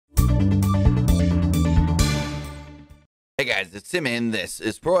Hey guys, it's Tim and this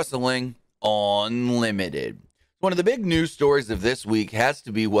is Pro Wrestling Unlimited. One of the big news stories of this week has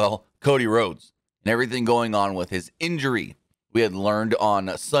to be, well, Cody Rhodes and everything going on with his injury. We had learned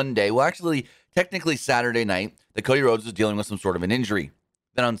on Sunday, well actually technically Saturday night, that Cody Rhodes was dealing with some sort of an injury.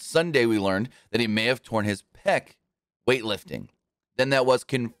 Then on Sunday we learned that he may have torn his pec weightlifting. Then that was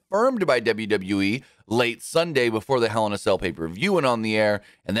confirmed by WWE late Sunday before the Hell in a Cell pay-per-view went on the air,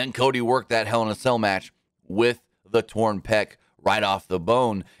 and then Cody worked that Hell in a Cell match with the torn pec right off the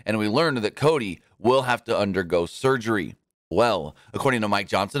bone, and we learned that Cody will have to undergo surgery. Well, according to Mike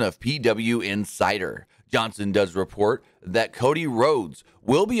Johnson of PW Insider, Johnson does report that Cody Rhodes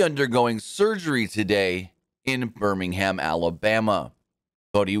will be undergoing surgery today in Birmingham, Alabama.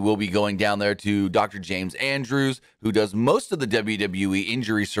 Cody will be going down there to Dr. James Andrews, who does most of the WWE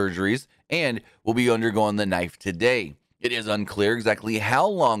injury surgeries, and will be undergoing the knife today. It is unclear exactly how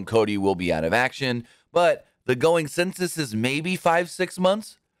long Cody will be out of action, but the going census is maybe 5-6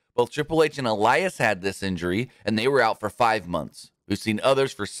 months. Both Triple H and Elias had this injury, and they were out for 5 months. We've seen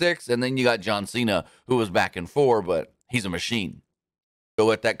others for 6, and then you got John Cena, who was back in 4, but he's a machine. So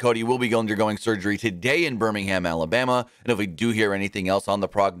with that, Cody will be undergoing surgery today in Birmingham, Alabama. And if we do hear anything else on the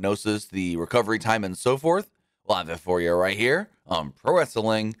prognosis, the recovery time, and so forth, we'll have it for you right here on Pro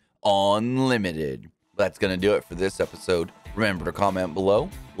Wrestling Unlimited. That's going to do it for this episode. Remember to comment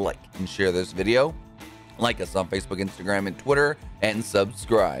below, like and share this video. Like us on Facebook, Instagram, and Twitter, and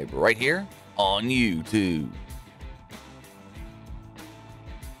subscribe right here on YouTube.